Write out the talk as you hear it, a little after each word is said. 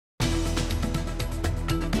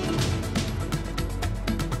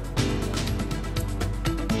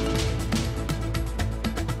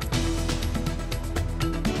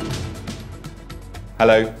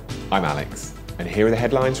Hello, I'm Alex, and here are the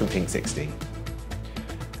headlines from Pinksixty.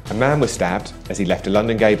 A man was stabbed as he left a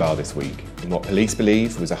London gay bar this week in what police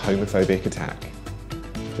believe was a homophobic attack.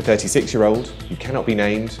 The 36-year-old, who cannot be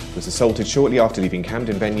named, was assaulted shortly after leaving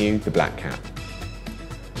Camden venue, the Black Cap.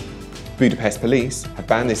 Budapest police have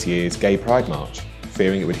banned this year's Gay Pride March,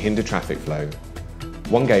 fearing it would hinder traffic flow.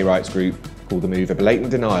 One gay rights group called the move a blatant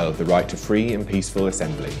denial of the right to free and peaceful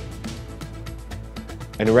assembly.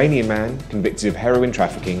 An Iranian man convicted of heroin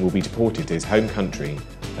trafficking will be deported to his home country,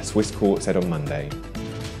 a Swiss court said on Monday.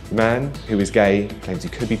 The man, who is gay, claims he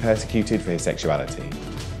could be persecuted for his sexuality.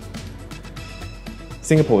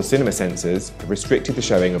 Singapore's cinema censors have restricted the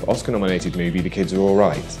showing of Oscar-nominated movie The Kids Are All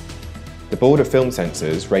Right. The Board of Film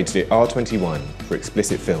Censors rated it R21 for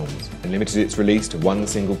explicit films and limited its release to one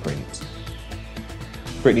single print.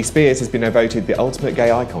 Britney Spears has been voted the ultimate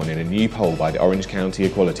gay icon in a new poll by the Orange County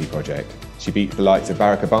Equality Project. She beat the likes of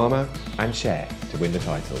Barack Obama and Cher to win the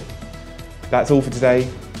title. That's all for today.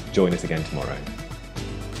 Join us again tomorrow.